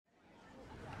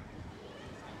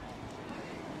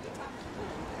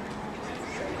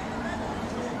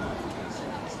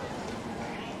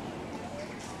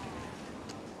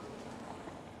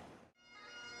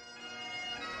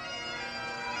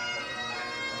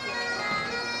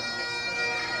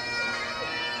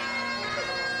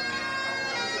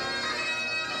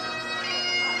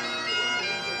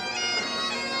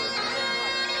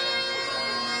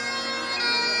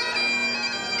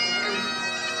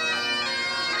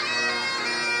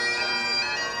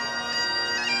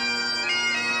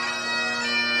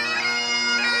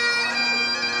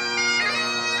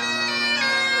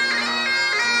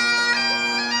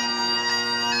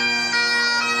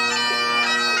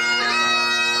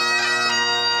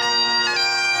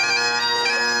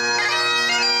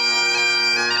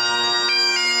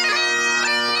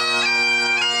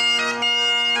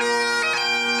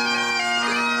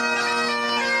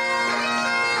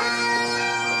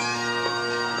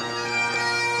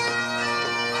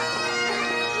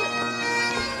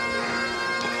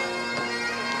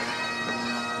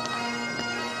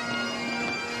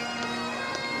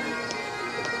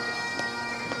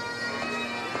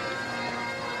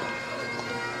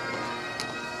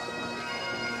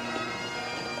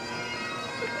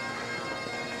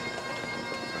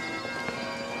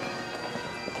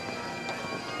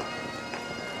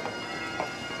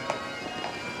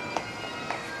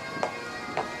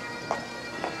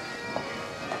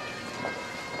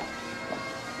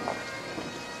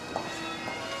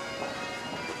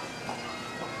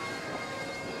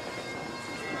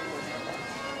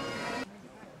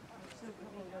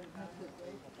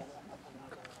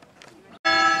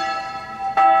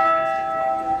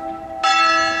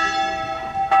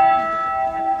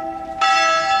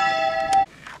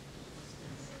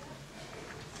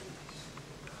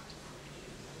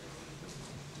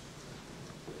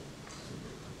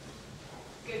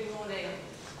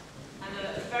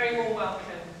very warm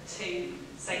welcome to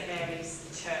St Mary's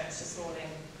Church this morning.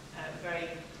 Very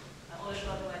honoured to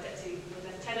welcome our Deputy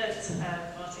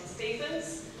Lieutenant Martin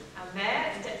Stevens, our Mayor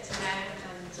and Deputy Mayor,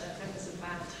 and members of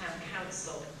our Town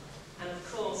Council, and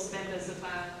of course members of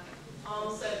our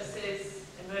armed services,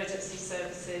 emergency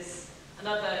services and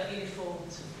other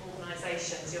uniformed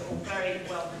organisations. You're all very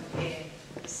welcome here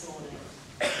this morning.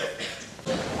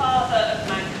 For the Father of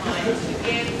mankind,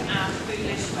 forgive our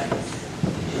foolish ways.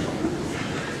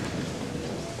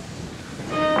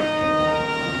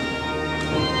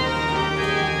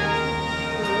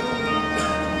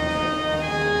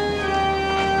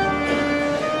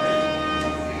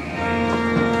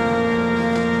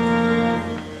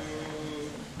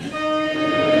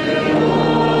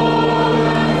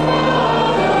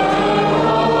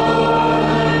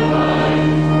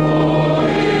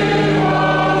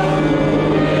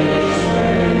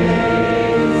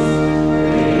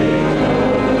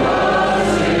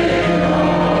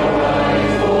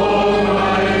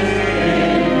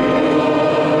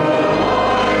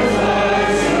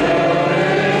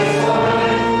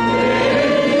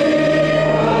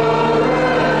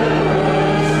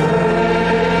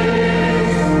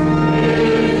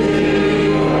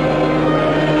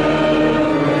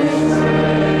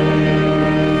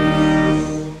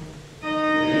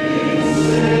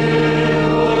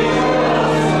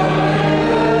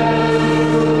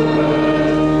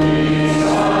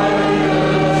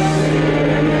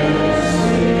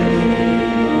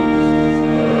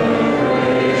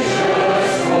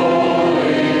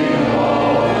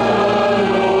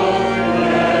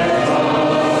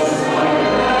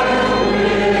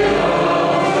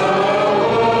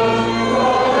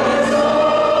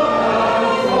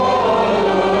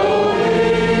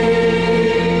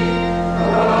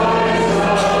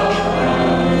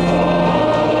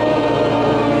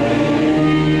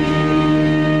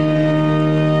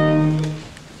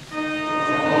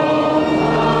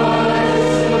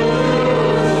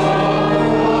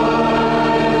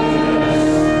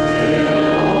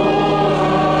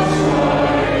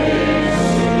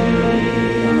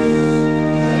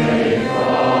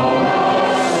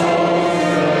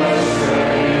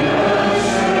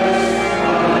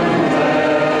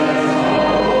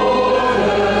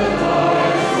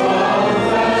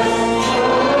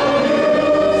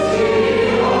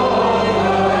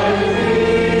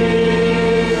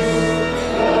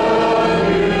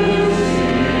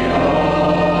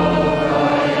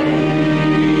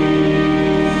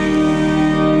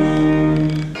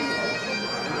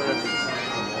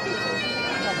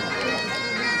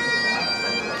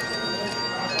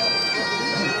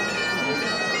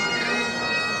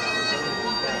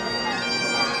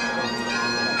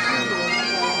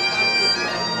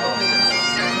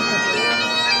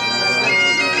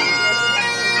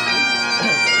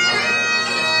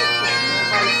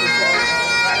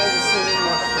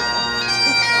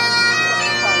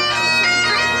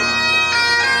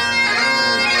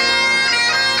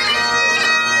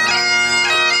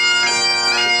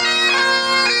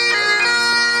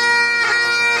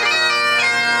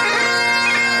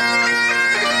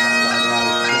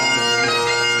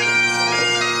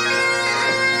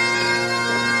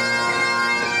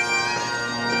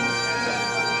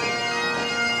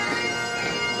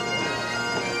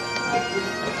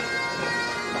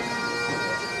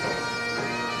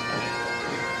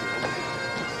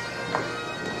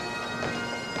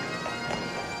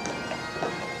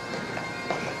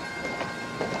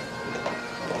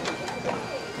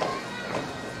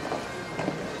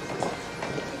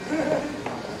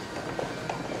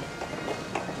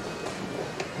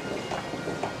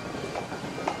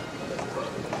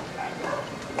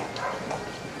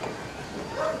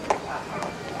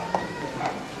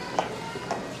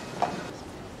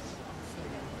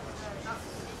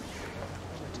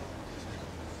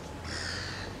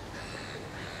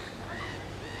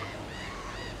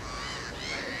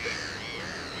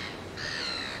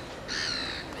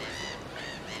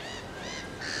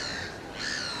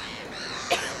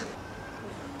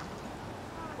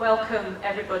 Welcome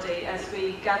everybody as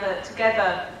we gather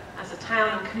together as a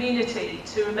town and community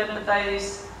to remember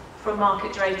those from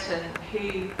Market Drayton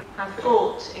who have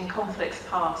fought in conflicts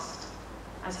past,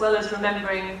 as well as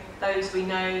remembering those we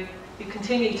know who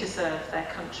continue to serve their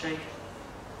country.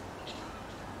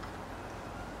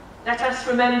 Let us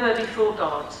remember before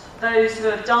God those who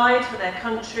have died for their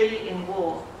country in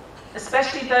war,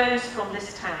 especially those from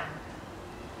this town,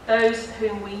 those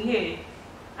whom we knew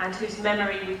and whose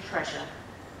memory we treasure,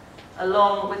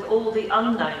 along with all the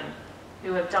unknown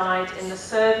who have died in the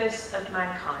service of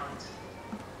mankind.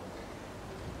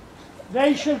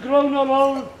 They shall grow not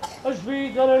old as we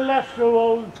that are left grow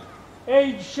old,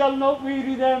 Age shall not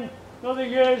weary them, nor the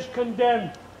years condemn.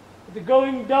 At the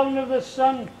going down of the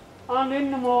sun, and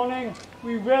in the morning,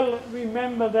 we will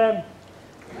remember them.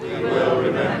 We will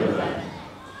remember them.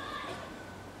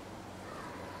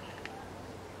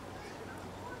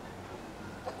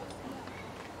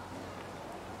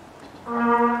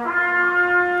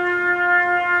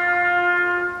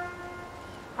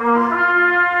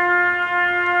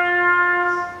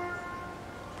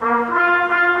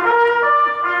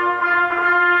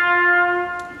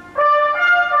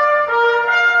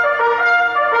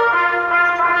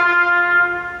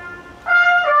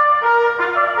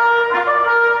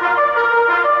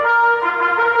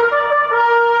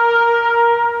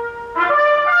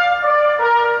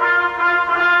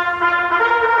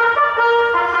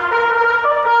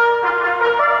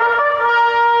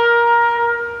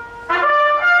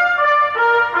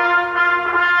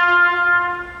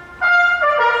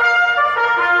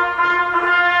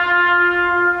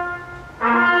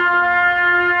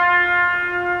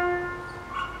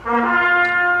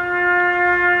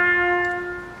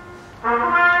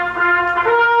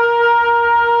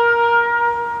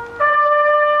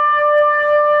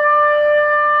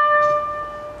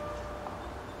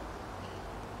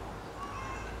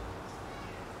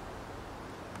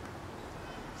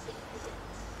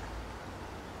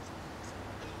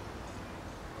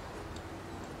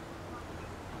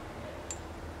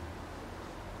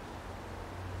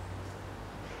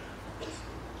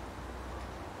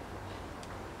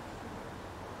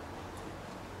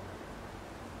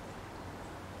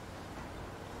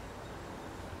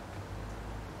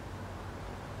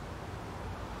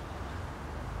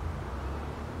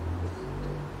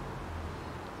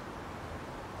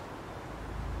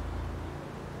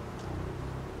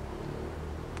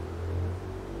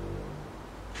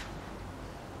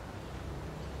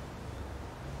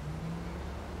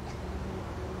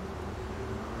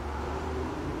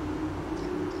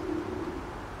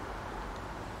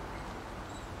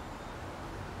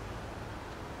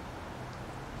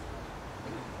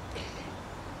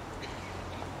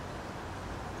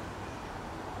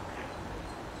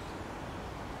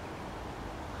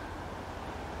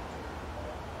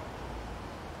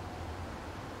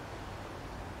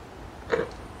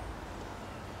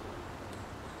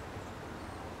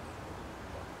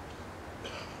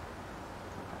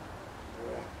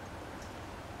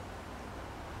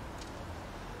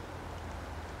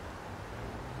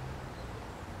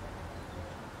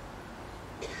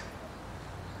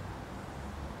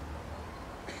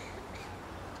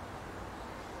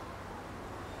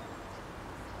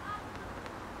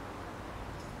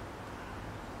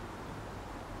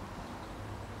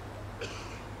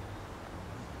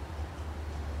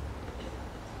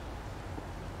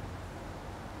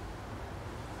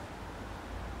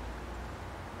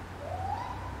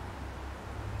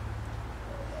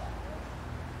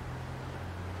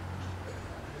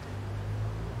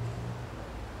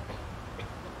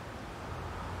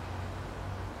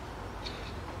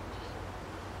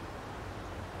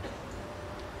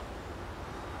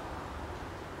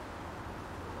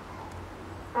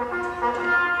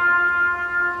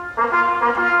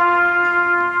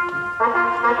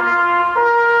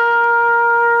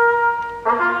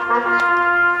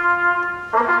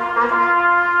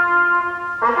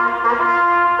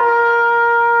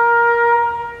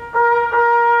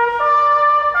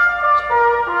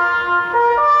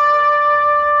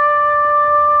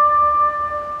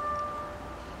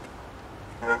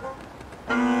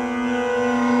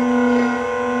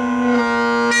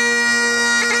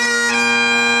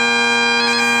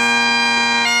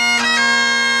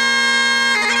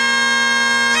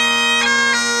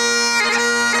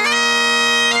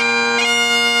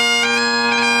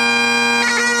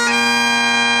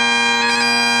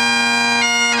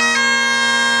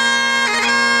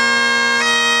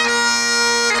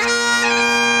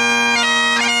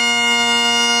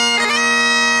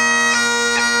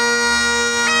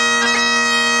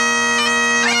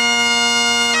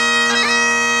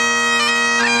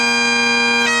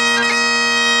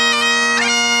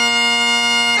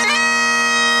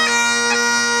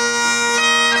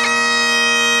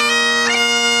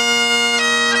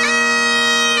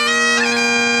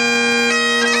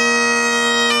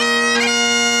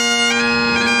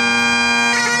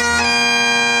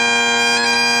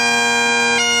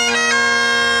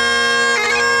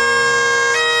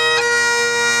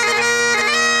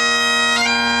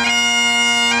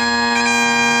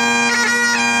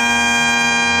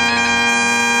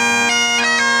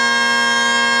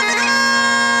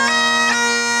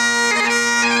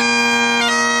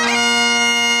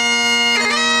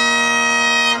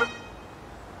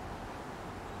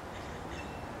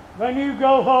 When you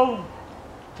go home,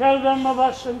 tell them of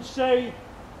us and say,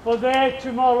 for their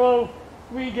tomorrow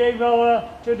we gave our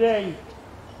today.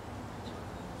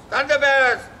 Standard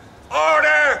bearers,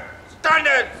 order,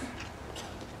 standards!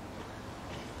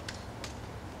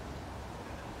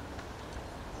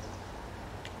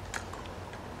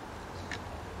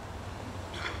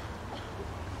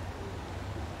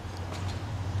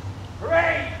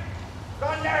 Parade!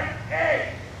 Standard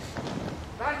A!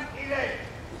 Stand easy!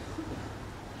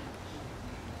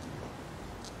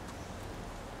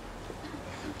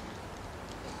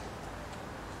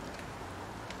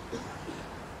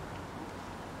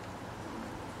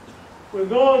 Will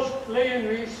those playing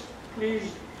wreaths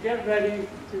please get ready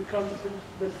to come to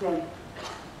the front.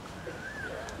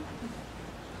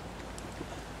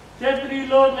 Deputy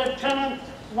Lord Lieutenant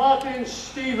Martin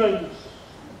Stevens.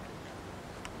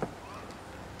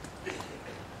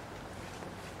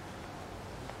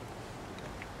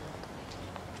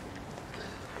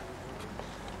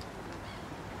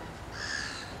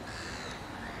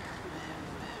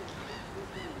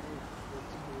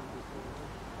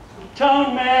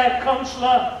 Town Mayor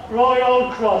Councillor Roy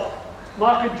Oldcroft,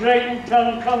 Market Drayton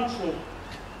Town Council.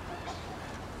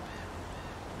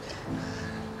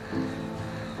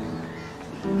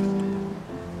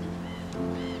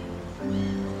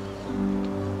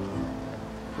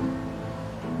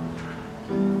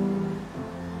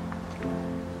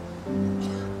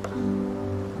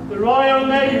 The Royal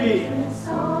Navy.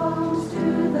 Songs to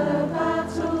the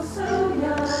battle so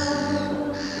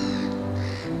young,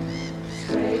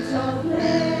 straight of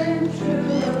limb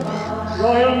through the bar.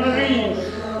 Royal Marines.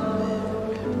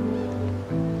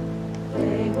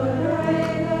 They were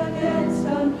brave against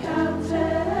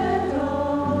uncounted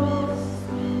odds,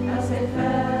 as they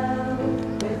fell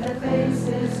with their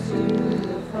faces to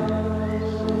the foe.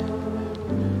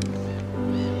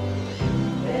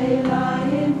 They lie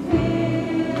in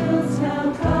fields now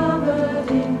covered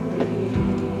in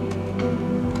green,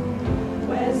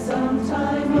 where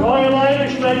sometime Royal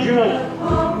Irish Regiment. the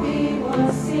poppy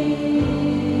was seen.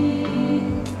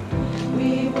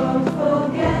 We won't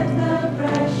forget the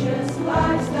precious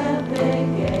lives that they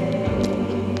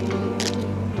gave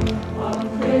on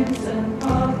crimson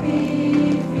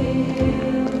poppy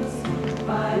fields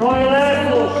by Royal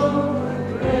Air Force.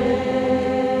 the grave.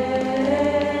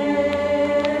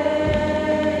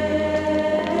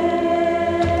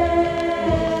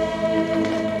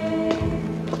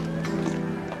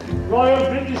 Royal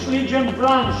British Legion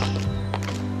Branch.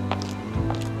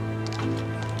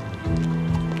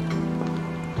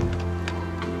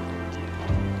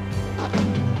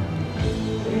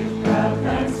 With proud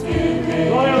thanksgiving,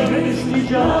 Royal British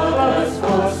Legion mothers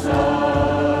South. for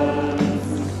sons,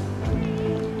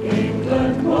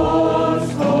 England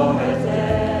mourns for her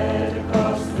dead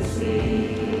across the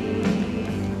sea.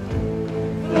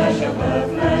 Flesh of her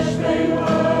flesh they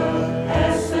were,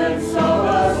 essence of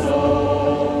her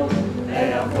soul. They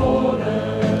have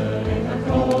fallen in the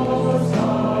cause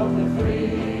of the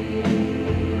free.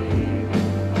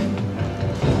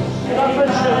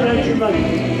 Staffordshire Regiment.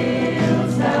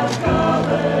 Fields now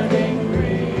covered in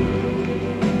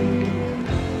green,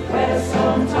 where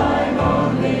sometime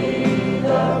only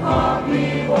the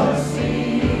poppy was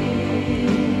seen.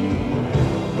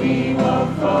 We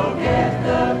won't forget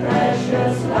the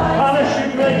precious lives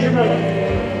Parachute Regiment.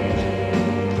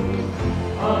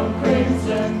 on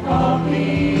crimson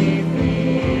poppy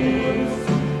fields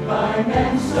by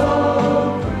men so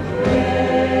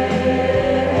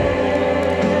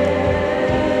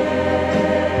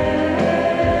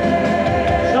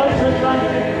South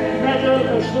Atlantic Medal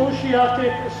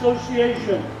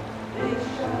Association. They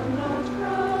shall not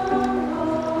grow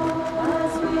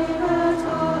as we that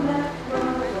all left grow.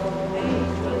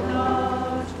 Age will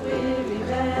not weary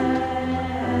them.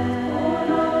 All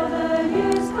other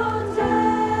years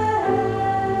condemned.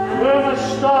 Burma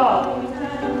Star.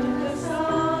 And the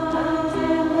sun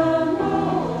till the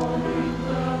morning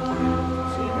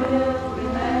grows. We will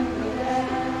remember them.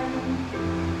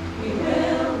 We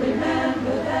will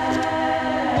remember them.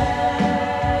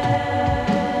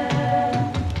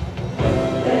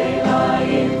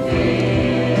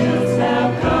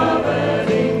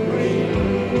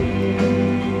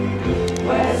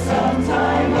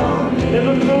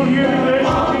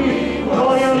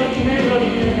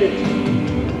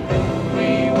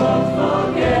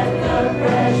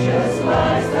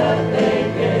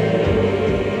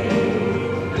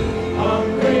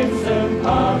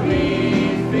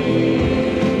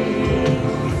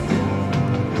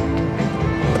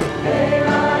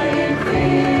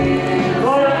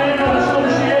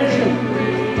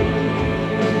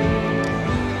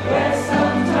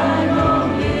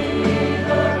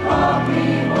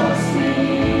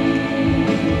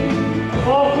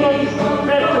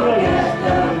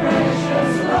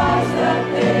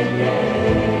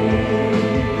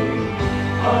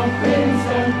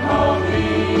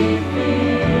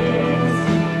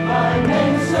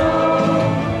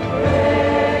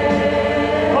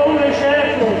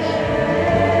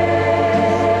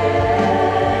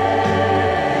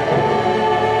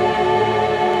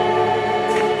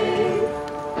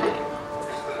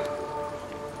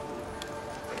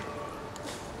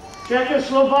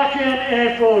 Czechoslovakian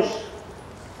Air Force.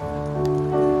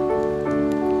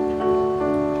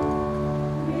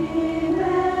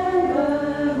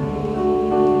 Remember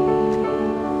me,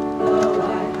 though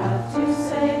I have to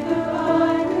say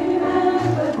goodbye,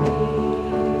 remember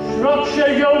me.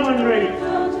 Shropshire Yeomanry.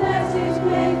 Don't let it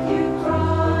make you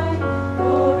cry,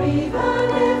 for even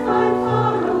if I'm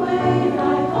far away,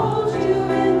 I hold you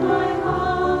in my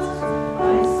heart.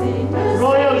 I sing the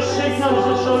Royal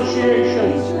Signals Association.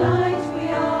 each night we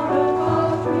are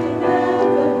apart,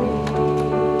 remember me.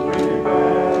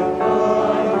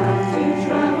 To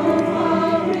travel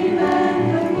far,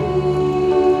 remember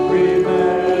me.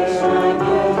 Each time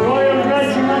you're Royal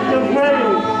Regiment of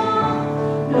Wales.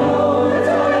 know that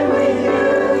I'm with you,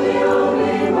 the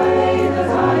only way that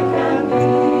I can be.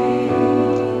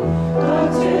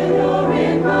 Until you're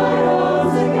in my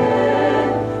arms again,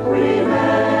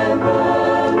 remember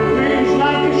me. Queen's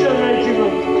Lancashire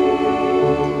Regiment.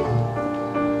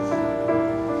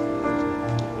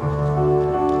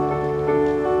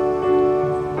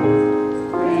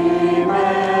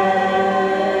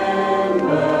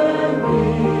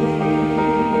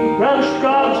 Welsh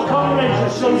Guards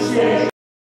Comrades Association.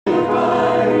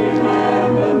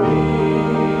 Remember me.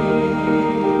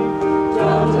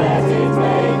 Don't let it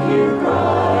make you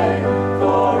cry,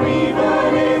 for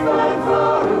even if I'm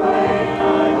far away,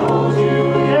 I hold you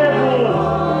in my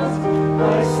heart.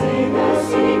 I sing a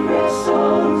secret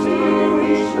song to you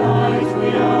each night we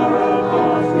are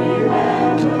apart.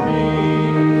 Remember me.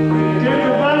 Duke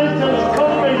of Wellington's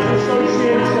Comrades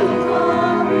Association.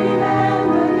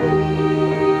 Remember me.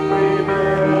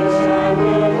 Each time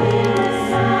we're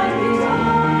beside each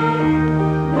other,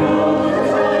 know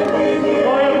that I'm with you.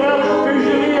 Royal Welsh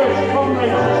Fusiliers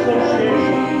Comrades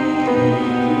Association.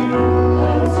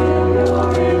 Until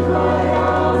you're in my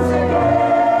arms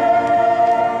again,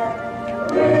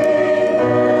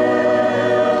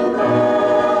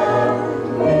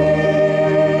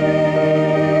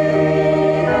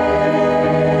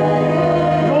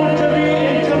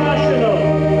 Rotary International.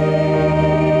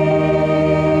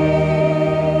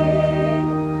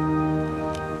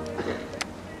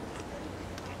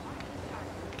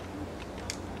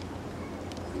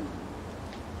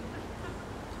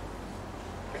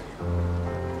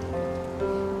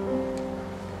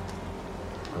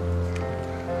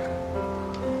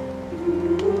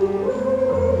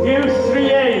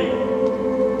 U3A,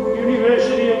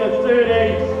 University of the Third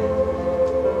Age.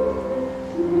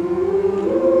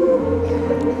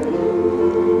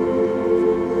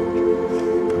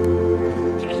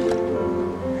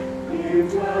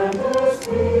 you've turned the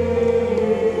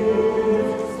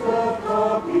fields, the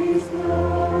poppies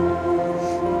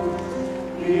blow.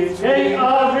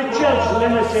 A.R. Richards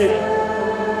Limited.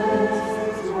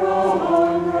 Row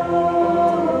on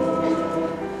row,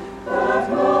 that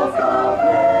more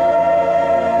complaints,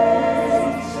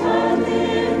 and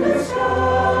in the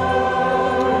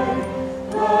sky,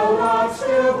 the larks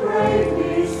still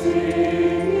bravely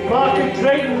sing. Market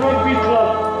Drayton Rugby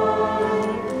Club.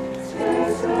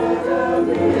 Taste of the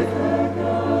river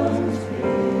guns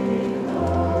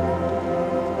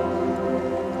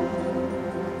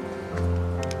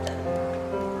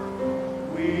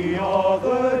We are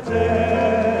the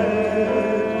dead,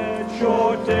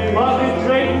 short days. Market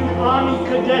Drayton Army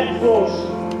Cadet Force.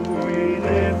 We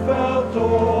live felt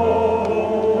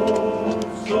dawn,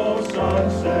 so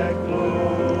sunset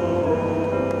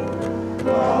glow.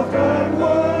 Loved and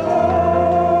were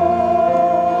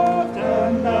loved,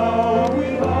 and now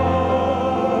we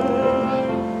lie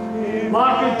in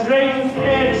Market Drayton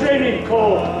Air Training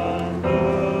Corps.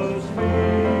 Flanders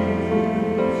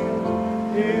fields,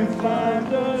 in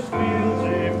Flanders fields,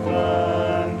 in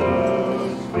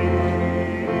Flanders fields.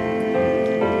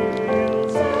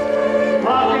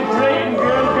 Market Drayton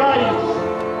Girl Guides.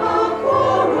 Our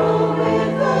quarrel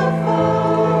with the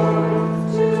foe,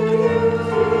 to you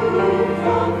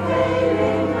from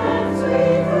failing hands we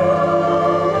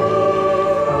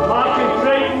throw. Market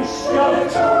Drayton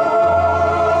Scouts.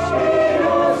 In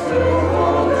us to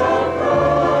hold our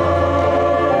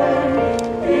pride,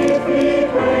 if we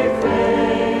break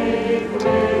faith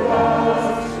with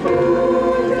us to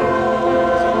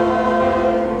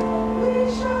die, we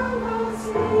shall not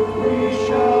sleep. We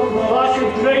shall not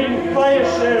Market Drayton Fire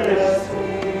Service.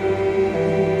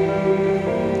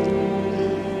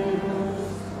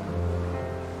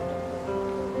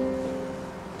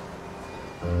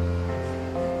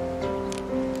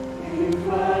 In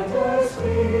Flanders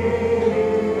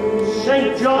fields,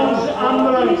 St. John's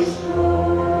Ambulance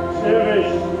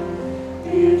Service.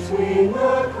 between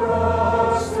the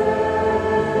crosses,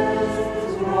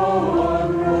 row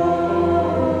on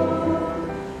row,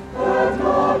 that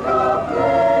mark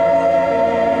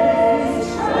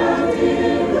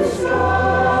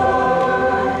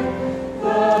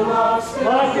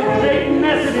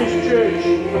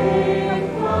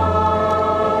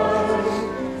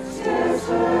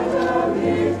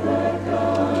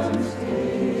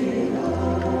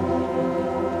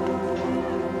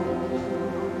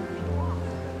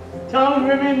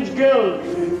girls.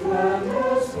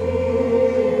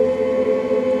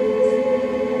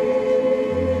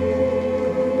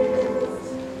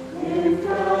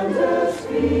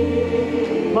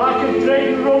 Market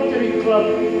Drayton Rotary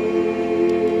Club.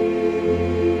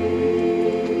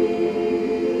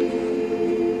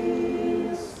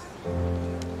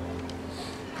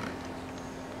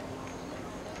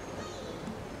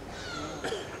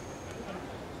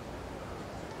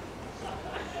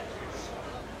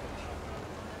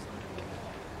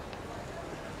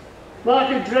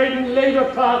 Market Drayton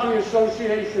Labour Party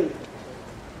Association.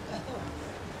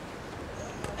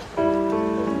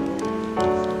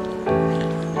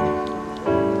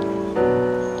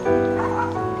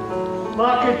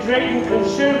 Market Drayton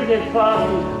Conservative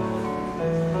Party.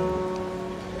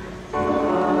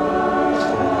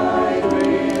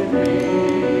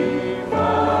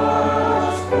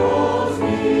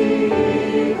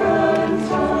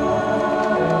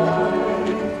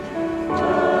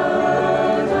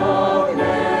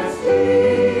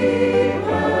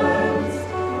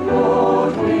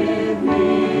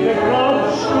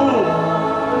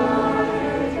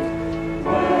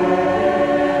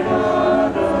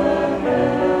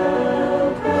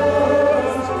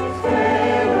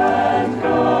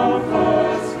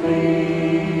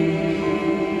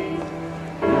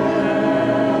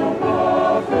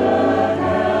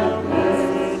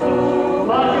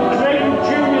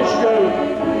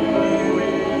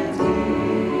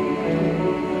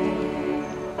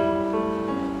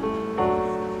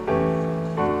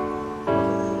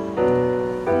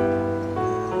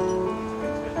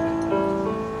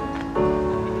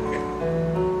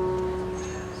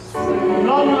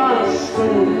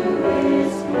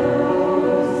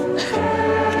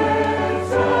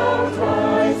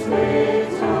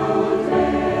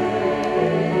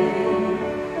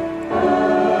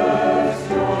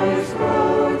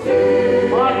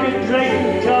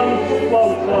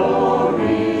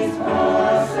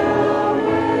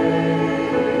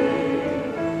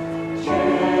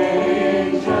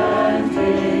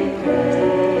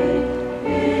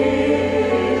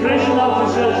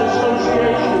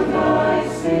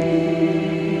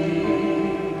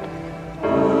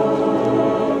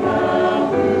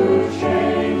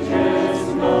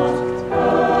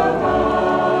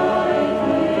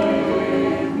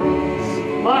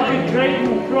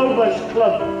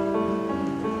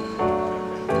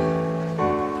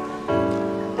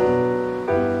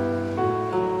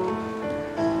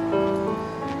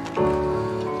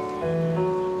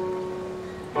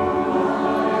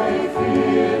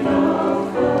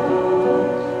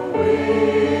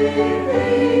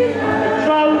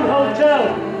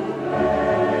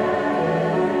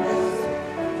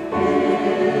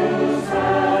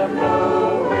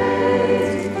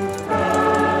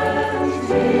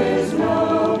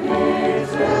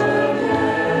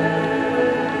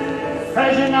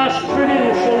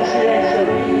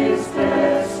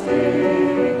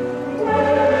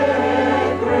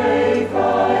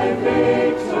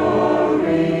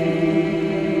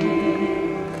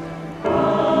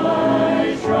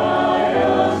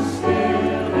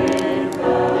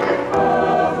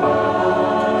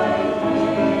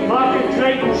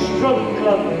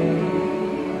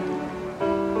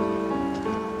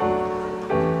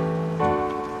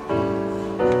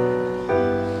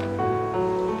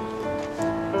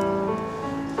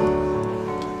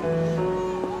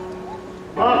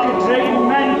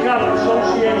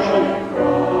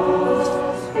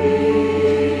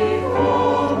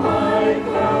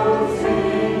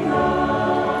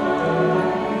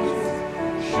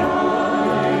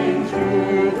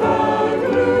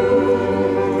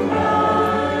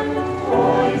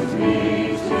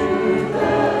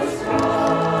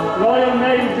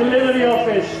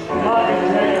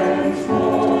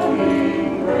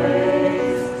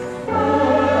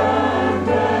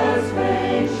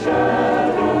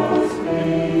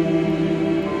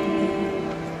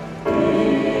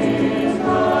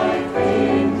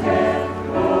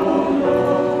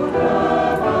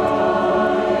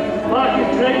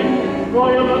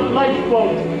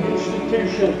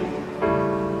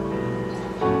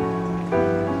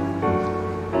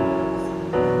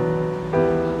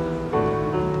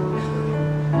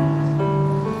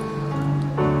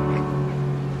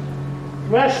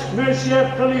 West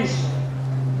Mercia Police.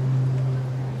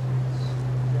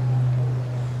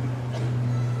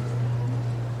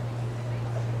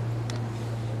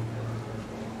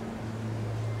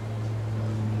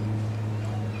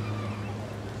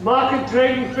 Market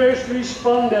Drayton First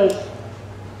Responders.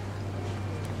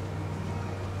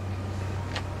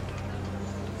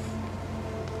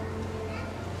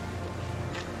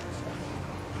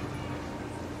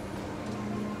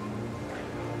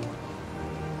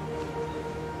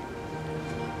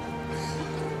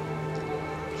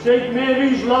 St.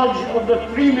 Mary's Lodge of the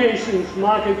Freemasons,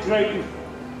 Market Drayton.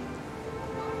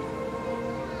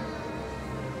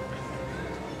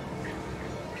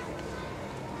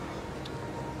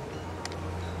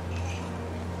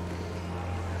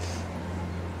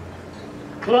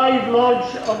 Clive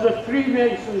Lodge of the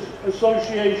Freemasons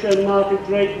Association, Market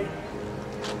Drayton.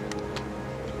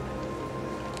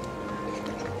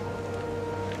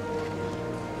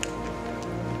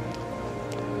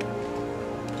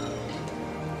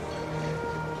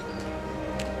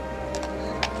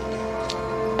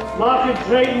 Market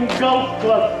Drayton Golf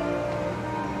Club.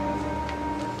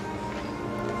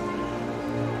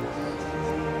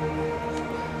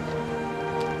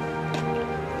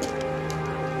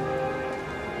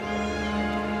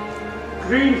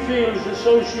 Greenfields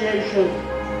Association.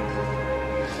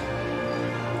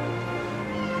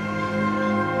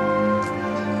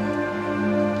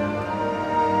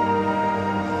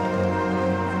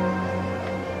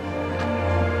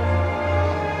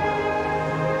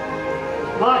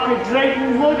 Market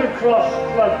Drayton Motocross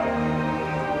Club.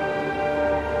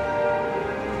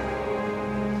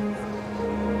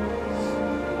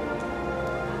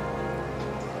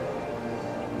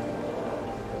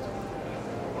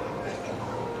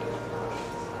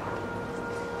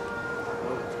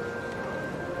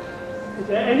 Is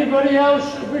there anybody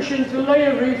else wishing to lay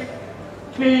a wreath?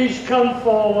 Please come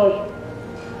forward.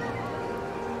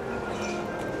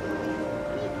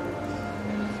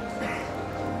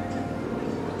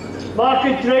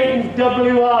 Market Drayton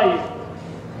WI.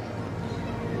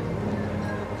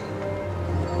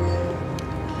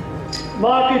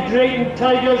 Market Drayton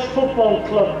Tigers Football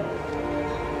Club.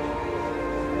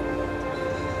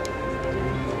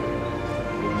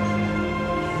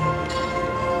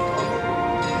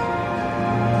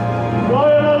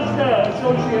 Royal Ulster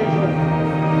Association.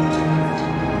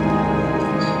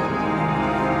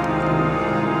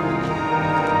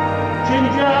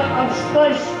 Ginger and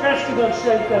Spice Festival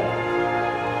Centre.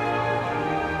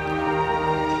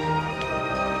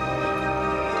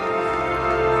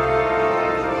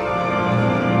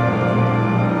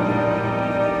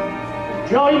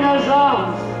 Joiners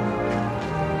Arms.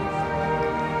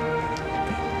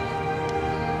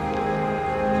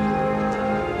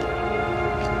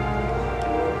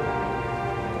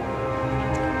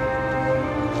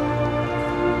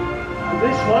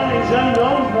 This one is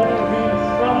unknown, but it'll be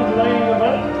found laying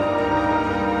about.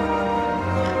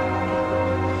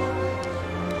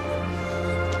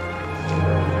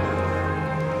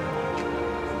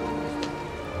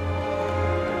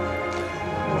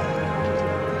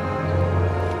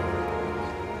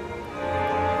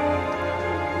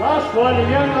 Last one, a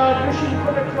young lad wishing to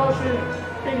put a cross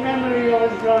in memory of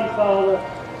his grandfather.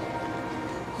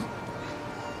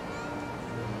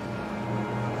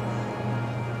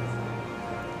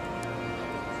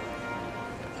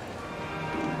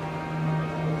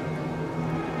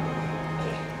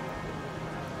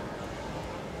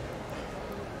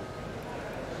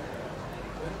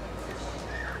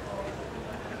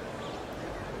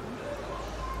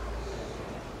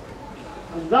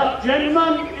 And that,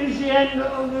 gentlemen, is the end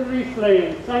of the wreath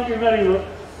laying. Thank you very much.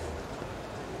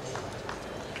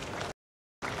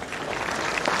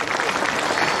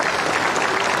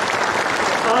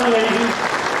 And ladies.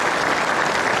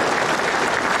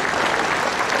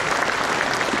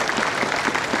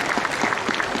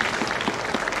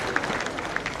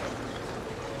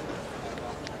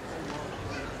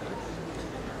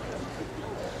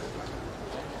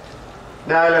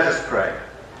 Now let us pray.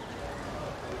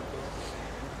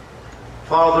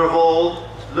 Father of all,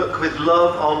 look with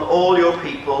love on all your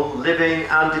people, living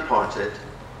and departed.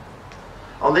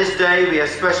 On this day we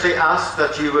especially ask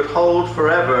that you would hold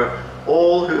forever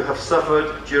all who have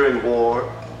suffered during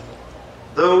war,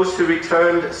 those who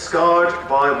returned scarred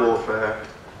by warfare,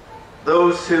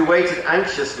 those who waited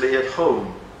anxiously at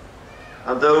home,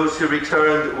 and those who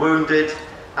returned wounded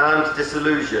and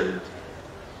disillusioned,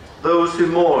 those who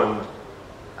mourned,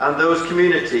 and those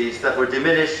communities that were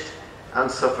diminished and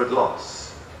suffered loss.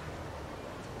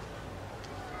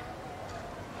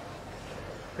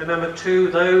 Remember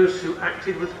too those who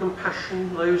acted with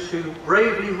compassion, those who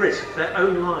bravely risked their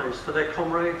own lives for their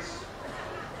comrades,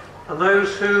 and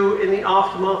those who, in the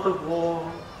aftermath of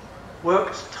war,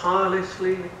 worked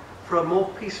tirelessly for a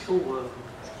more peaceful world.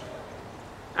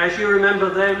 As you remember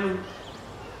them,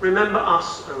 remember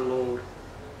us, O Lord.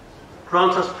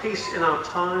 Grant us peace in our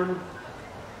time,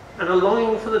 and a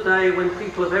longing for the day when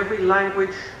people of every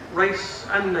language, race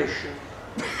and nation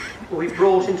will be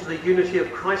brought into the unity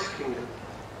of Christ's kingdom.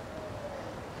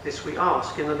 This we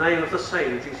ask in the name of the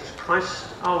same Jesus Christ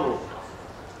our Lord.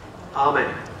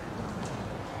 Amen.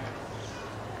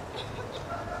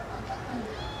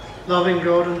 Loving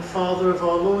God and Father of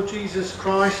our Lord Jesus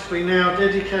Christ, we now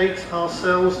dedicate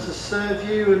ourselves to serve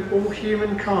you and all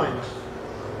humankind,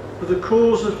 for the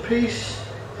cause of peace,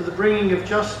 for the bringing of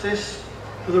justice,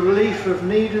 for the relief of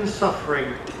need and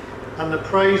suffering, and the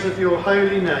praise of your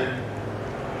holy name.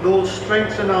 Lord,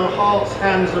 strengthen our hearts,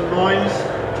 hands and minds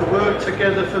to work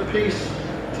together for peace,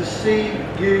 to see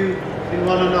you in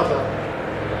one another.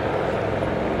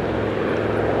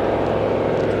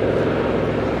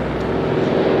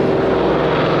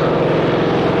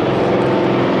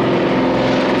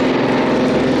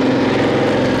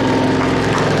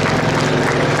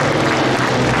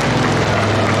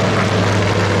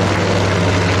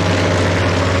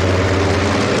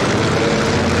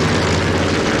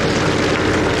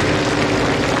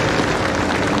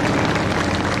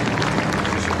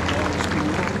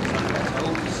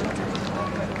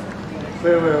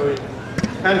 Where were we?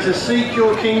 And to seek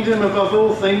your kingdom above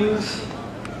all things,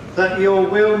 that your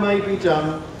will may be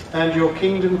done and your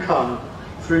kingdom come,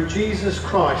 through Jesus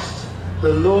Christ,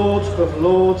 the Lord of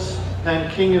lords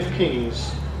and King of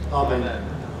kings. Amen.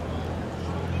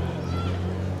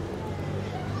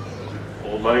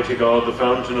 Almighty God, the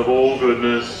fountain of all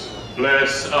goodness,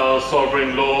 bless our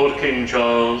sovereign Lord King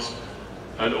Charles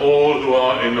and all who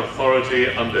are in authority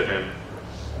under him,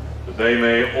 that they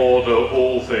may order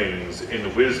all things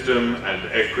in wisdom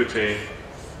and equity,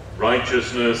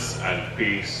 righteousness and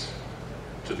peace,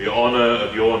 to the honour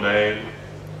of your name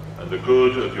and the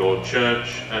good of your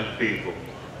church and people,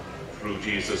 through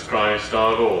Jesus Christ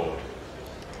our Lord.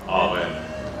 Amen.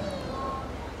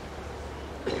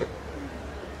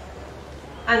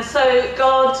 And so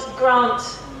God grant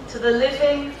to the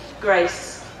living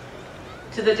grace,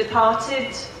 to the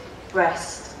departed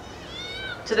rest,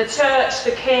 to the church,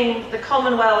 the king, the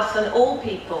commonwealth and all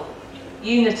people,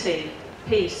 unity,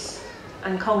 peace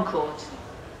and concord,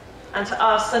 and to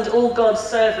us and all God's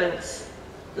servants,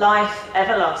 life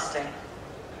everlasting.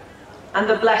 And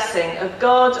the blessing of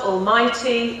God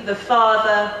Almighty, the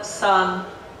Father, Son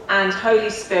and Holy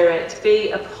Spirit be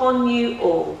upon you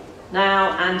all,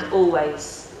 now and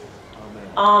always.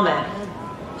 Amen. Amen.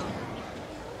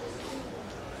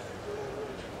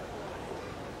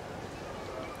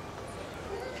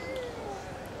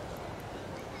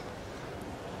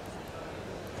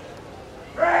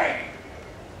 Pray!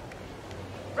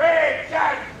 Pray,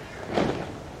 stand!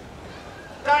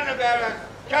 Standard bearers,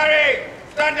 carry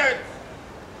standards!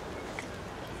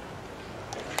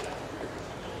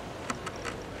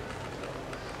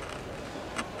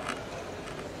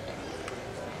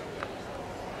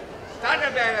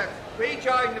 Standard bearers,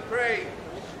 rejoin the parade.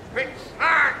 Quick,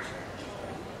 march!